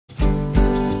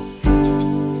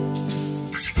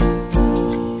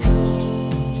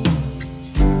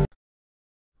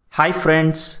Hi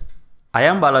friends, I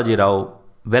am Balaji Rao.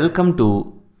 Welcome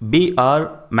to BR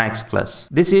Max class.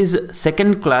 This is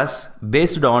second class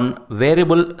based on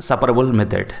variable separable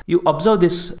method. You observe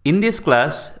this. In this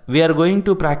class, we are going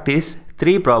to practice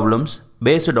 3 problems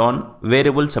based on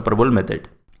variable separable method.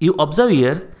 You observe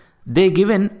here, they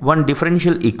given one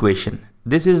differential equation.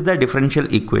 This is the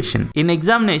differential equation. In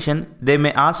examination, they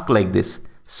may ask like this.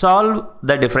 Solve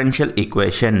the differential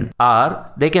equation,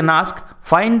 or they can ask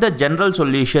find the general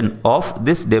solution of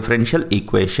this differential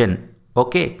equation.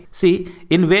 Okay, see,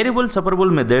 in variable separable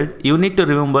method you need to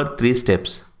remember 3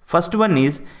 steps. First one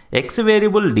is x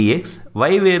variable dx,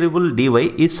 y variable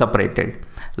dy is separated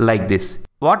like this.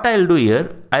 What I'll do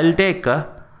here, I'll take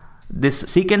this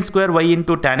secant square y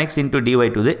into tan x into dy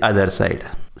to the other side.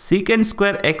 Secant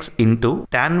square x into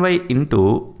tan y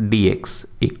into dx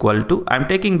equal to, I'm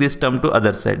taking this term to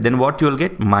other side, then what you will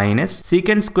get minus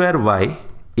secant square y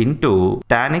into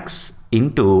tan x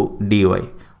into dy.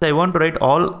 I want to write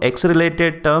all x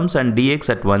related terms and dx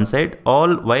at one side,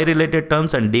 all y related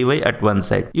terms and dy at one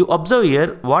side. You observe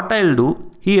here, what I'll do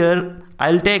here,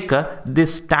 I'll take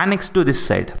this tan x to this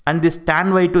side and this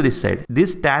tan y to this side.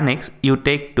 This tan x you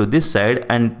take to this side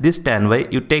and this tan y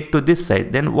you take to this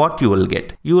side. Then what you will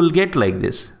get? You will get like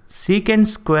this. Secant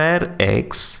square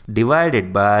x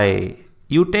divided by,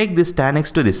 you take this tan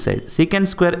x to this side. Secant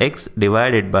square x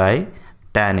divided by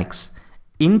tan x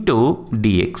into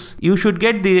dx. You should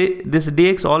get this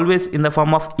dx always in the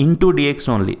form of into dx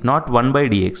only, not 1 by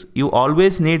dx. You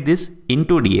always need this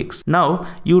into dx. Now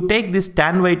you take this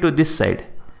tan y to this side.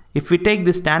 If we take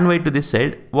this tan y to this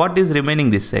side, what is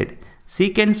remaining this side?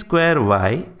 Secant square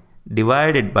y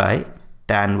divided by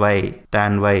tan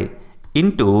y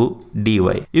into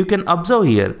dy. You can observe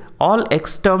here all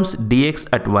x terms dx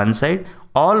at one side,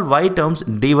 all y terms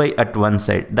dy at one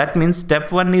side. That means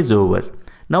step 1 is over.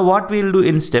 Now what we will do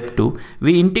in step 2,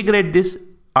 we integrate this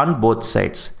on both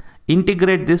sides.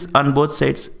 Integrate this on both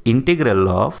sides. Integral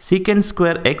of secant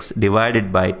square x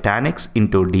divided by tan x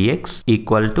into dx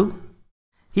equal to,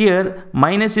 here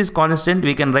minus is constant,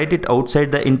 we can write it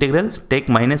outside the integral, take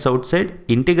minus outside,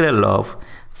 integral of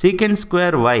secant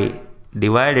square y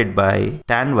divided by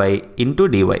tan y into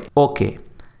dy. Okay,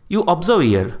 you observe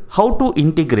here how to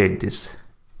integrate this.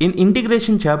 In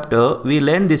integration chapter, we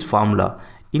learned this formula.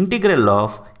 Integral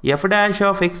of f dash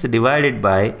of x divided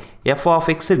by f of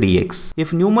x dx.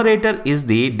 If numerator is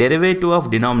the derivative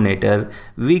of denominator,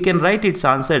 we can write its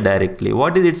answer directly.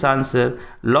 What is its answer?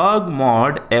 Log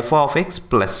mod f of x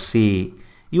plus c.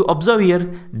 You observe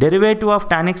here, derivative of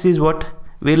tan x is what?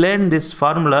 We learned this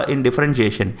formula in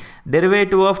differentiation.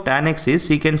 Derivative of tan x is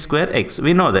secant square x.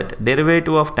 We know that.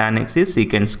 Derivative of tan x is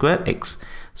secant square x.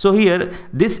 So here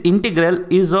this integral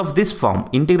is of this form,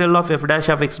 integral of f dash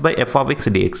of x by f of x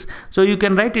dx. So you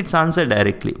can write its answer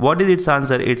directly. What is its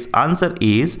answer? Its answer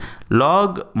is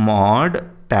log mod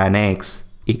tan x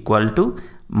equal to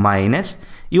minus,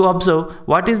 you observe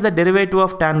what is the derivative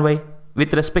of tan y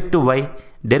with respect to y?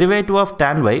 Derivative of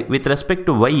tan y with respect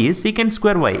to y is secant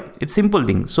square y. It's simple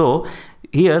thing. So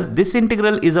here this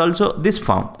integral is also this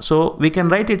form. So we can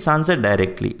write its answer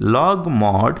directly. Log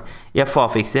mod f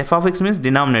of x. F of x means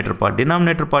denominator part.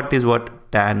 Denominator part is what?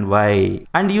 Tan y.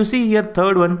 And you see here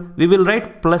third one, we will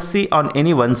write plus c on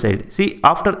any one side. See,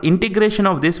 after integration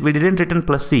of this, we didn't written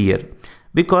plus c here.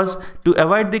 Because to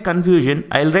avoid the confusion,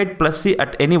 I'll write plus c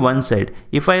at any one side.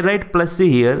 If I write plus c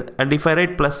here and if I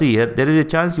write plus c here, there is a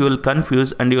chance you will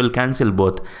confuse and you will cancel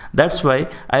both. That's why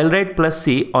I'll write plus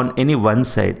c on any one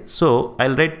side. So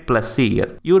I'll write plus c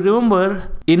here. You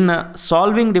remember in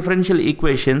solving differential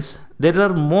equations, there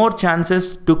are more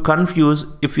chances to confuse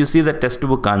if you see the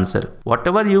textbook answer.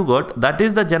 Whatever you got, that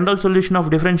is the general solution of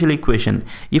differential equation.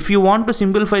 If you want to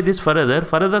simplify this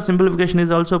further simplification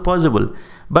is also possible.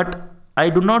 But I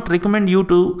do not recommend you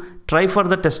to try for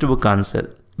the textbook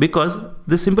answer because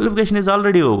the simplification is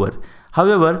already over.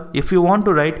 However, if you want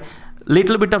to write,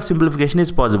 little bit of simplification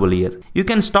is possible here. You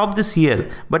can stop this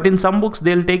here, but in some books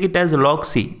they'll take it as log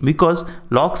c because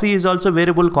log c is also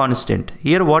variable constant.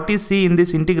 Here what is c in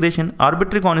this integration?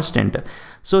 Arbitrary constant.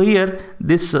 So here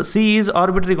this c is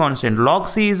arbitrary constant. Log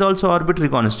c is also arbitrary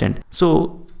constant.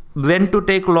 So when to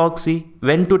take log c,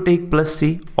 when to take plus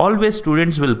c, always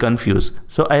students will confuse.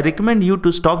 So I recommend you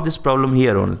to stop this problem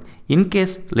here only. In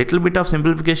case little bit of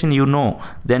simplification you know,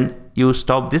 then you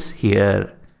stop this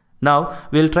here. Now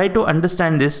we'll try to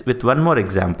understand this with one more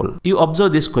example. You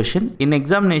observe this question. In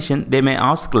examination they may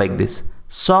ask like this.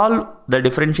 Solve the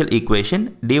differential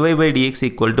equation dy by dx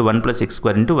equal to 1 plus x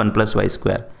square into 1 plus y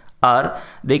square. Or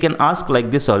they can ask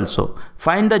like this also.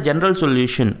 Find the general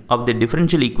solution of the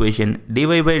differential equation dy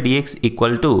by dx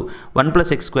equal to 1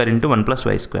 plus x square into 1 plus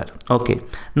y square. Okay.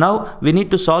 Now we need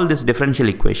to solve this differential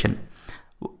equation.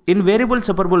 In variable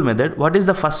separable method, what is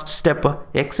the first step?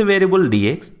 X variable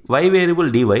dx, y variable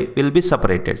dy will be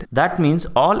separated. That means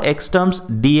all x terms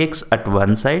dx at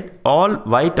one side, all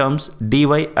y terms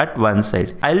dy at one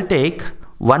side. I'll take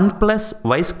 1 plus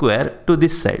y square to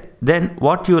this side. Then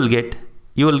what you will get?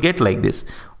 You will get like this.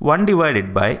 1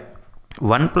 divided by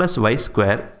 1 plus y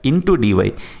square into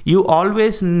dy. You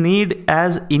always need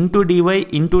as into dy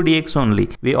into dx only.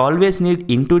 We always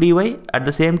need into dy. At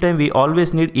the same time, we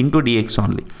always need into dx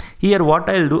only. Here what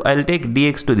I'll do, I'll take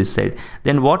dx to this side.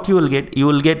 Then what you will get? You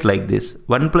will get like this.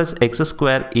 1 plus x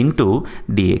square into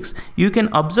dx. You can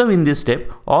observe in this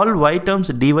step, all y terms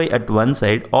dy at one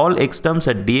side, all x terms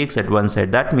at dx at one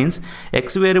side. That means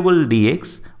x variable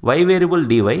dx, y variable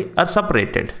dy are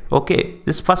separated. Okay,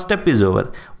 this first step is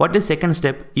over. What is second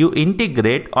step? You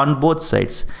integrate on both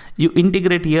sides. You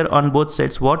integrate here on both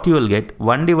sides. What you will get?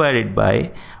 1 divided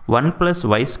by 1 plus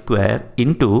y square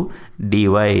into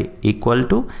dy equal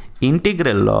to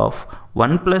integral of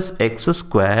 1 plus x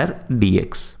square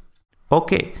dx.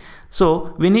 Okay,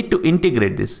 so we need to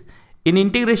integrate this. In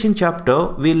integration chapter,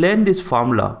 we learn this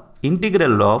formula.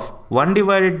 Integral of 1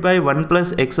 divided by 1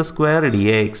 plus x square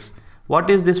dx. What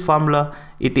is this formula?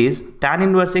 It is tan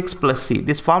inverse x plus c.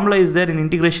 This formula is there in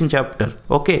integration chapter.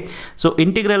 Okay. So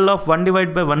integral of 1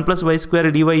 divided by 1 plus y square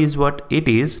dy is what? It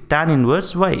is tan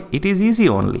inverse y. It is easy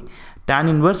only. Tan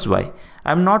inverse y.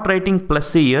 I am not writing plus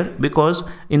c here because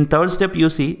in third step you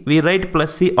see we write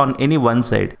plus c on any one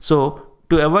side. So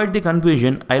to avoid the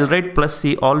confusion, I will write plus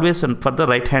c always for the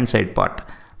right hand side part.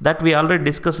 That we already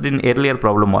discussed in earlier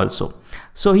problem also.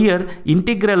 So here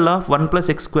integral of 1 plus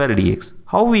x square dx.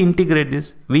 How we integrate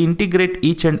this? We integrate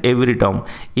each and every term.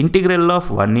 Integral of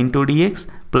 1 into dx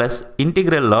plus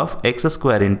integral of x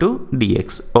square into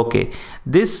dx. Okay.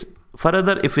 This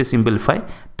further if we simplify,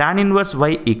 tan inverse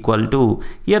y equal to,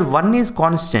 here 1 is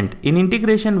constant. In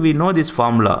integration we know this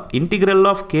formula. Integral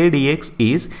of k dx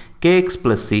is kx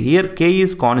plus c. Here k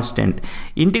is constant.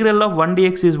 Integral of 1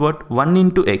 dx is what? 1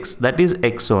 into x, that is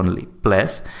x only,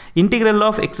 plus integral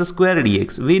of x square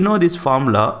dx. We know this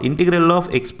formula. Integral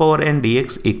of x power n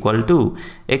dx equal to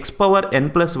x power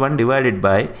n plus 1 divided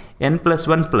by n plus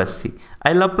 1 plus c.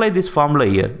 I'll apply this formula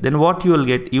here. Then what you will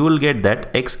get? You will get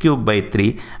that x cube by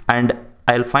 3, and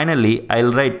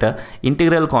I'll write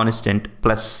integral constant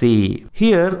plus c.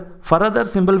 Here further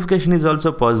simplification is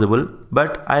also possible,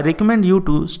 but I recommend you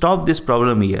to stop this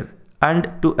problem here.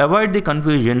 And to avoid the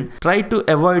confusion, try to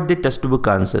avoid the textbook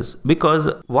answers, because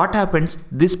what happens,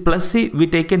 this plus c we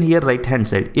taken here right hand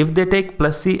side. If they take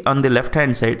plus c on the left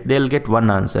hand side, they'll get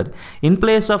one answer. In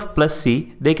place of plus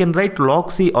c, they can write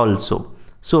log c also.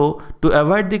 So to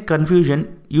avoid the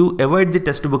confusion, you avoid the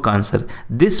textbook answer.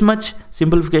 This much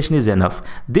simplification is enough.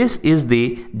 This is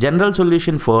the general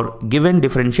solution for given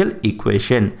differential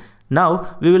equation.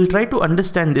 Now we will try to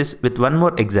understand this with one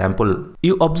more example.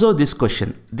 You observe this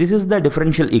question. This is the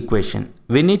differential equation.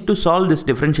 We need to solve this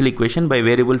differential equation by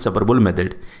variable separable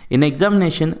method. In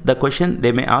examination, the question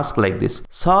they may ask like this.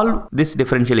 Solve this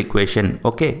differential equation.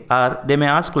 Okay. Or they may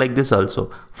ask like this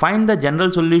also. Find the general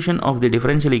solution of the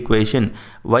differential equation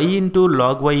y into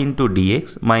log y into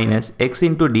dx minus x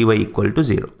into dy equal to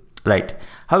 0. Right.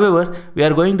 However, we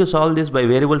are going to solve this by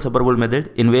variable separable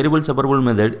method. In variable separable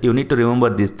method, you need to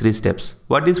remember these three steps.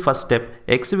 What is first step?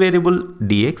 X variable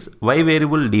dx, y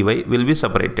variable dy will be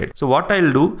separated. So what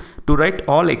I'll do, to write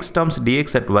all x terms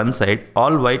dx at one side,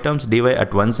 all y terms dy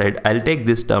at one side, I'll take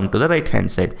this term to the right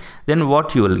hand side. Then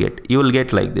what you will get? You will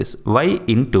get like this. Y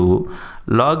into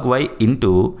log y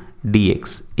into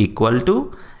dx equal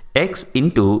to x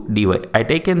into dy. I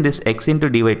taken this x into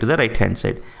dy to the right hand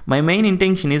side. My main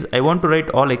intention is I want to write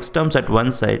all x terms at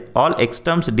one side, all x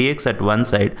terms dx at one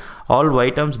side, all y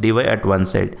terms dy at one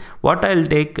side. What I'll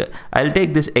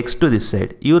take this x to this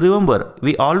side. You remember,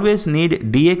 we always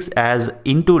need dx as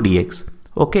into dx.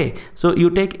 Okay, so you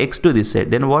take x to this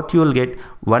side, then what you will get?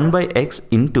 1 by x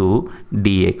into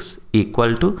dx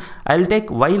equal to, I'll take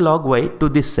y log y to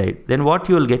this side. Then what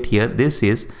you will get here? This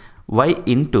is y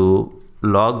into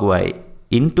log y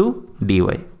into dy.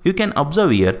 You can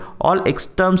observe here all x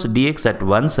terms dx at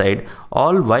one side,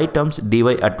 all y terms dy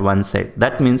at one side.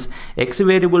 That means x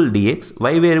variable dx,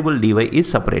 y variable dy is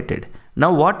separated.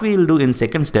 Now what we will do in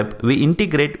second step, we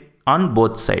integrate on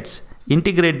both sides.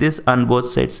 Integrate this on both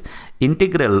sides.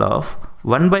 Integral of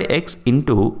 1 by x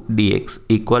into dx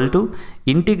equal to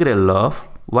integral of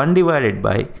 1 divided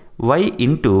by y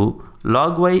into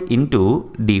log y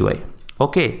into dy.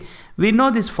 Okay. We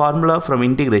know this formula from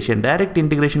integration. Direct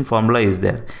integration formula is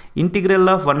there. Integral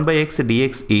of 1 by x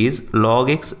dx is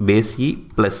log x base e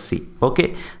plus c.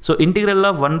 Okay, so integral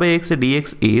of 1 by x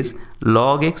dx is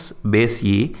log x base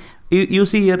e. You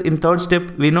see here in third step,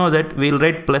 we know that we'll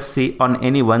write plus c on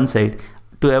any one side.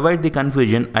 To avoid the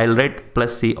confusion, I'll write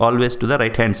plus c always to the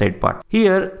right hand side part.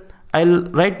 Here I'll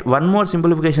write one more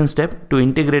simplification step to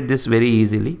integrate this very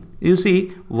easily. You see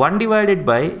 1 divided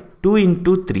by 2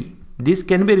 into 3. This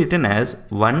can be written as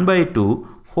 1 by 2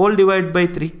 whole divided by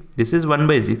 3. This is 1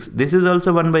 by 6. This is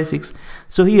also 1 by 6.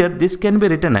 So here this can be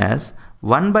written as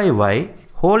 1 by y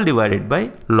whole divided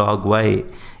by log y.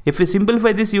 If we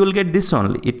simplify this, you will get this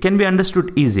only. It can be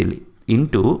understood easily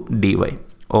into dy.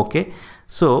 Okay.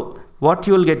 So what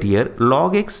you will get here,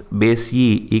 log x base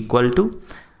e equal to,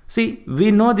 see,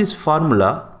 we know this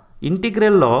formula,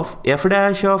 integral of f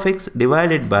dash of x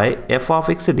divided by f of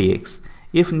x dx.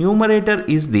 If numerator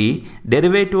is the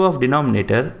derivative of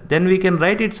denominator, then we can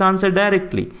write its answer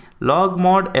directly, log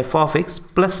mod f of x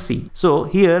plus c. So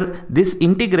here this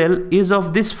integral is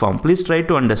of this form. Please try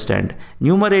to understand.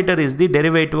 Numerator is the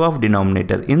derivative of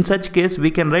denominator. In such case,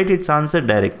 we can write its answer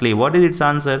directly. What is its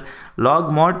answer?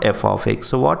 Log mod f of x.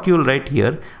 So what you will write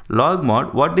here, log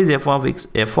mod, what is f of x?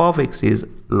 F of x is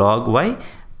log y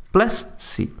plus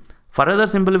c. Further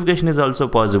simplification is also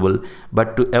possible,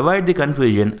 but to avoid the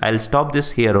confusion, I'll stop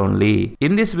this here only.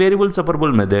 In this variable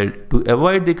separable method, to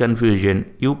avoid the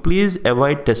confusion, you please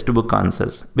avoid textbook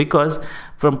answers, because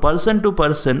from person to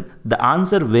person, the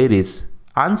answer varies.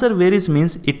 Answer varies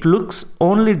means it looks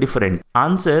only different.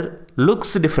 Answer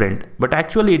looks different, but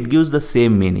actually it gives the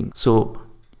same meaning. So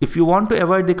if you want to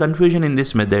avoid the confusion in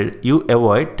this method, you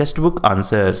avoid textbook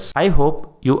answers. I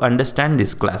hope you understand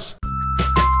this class.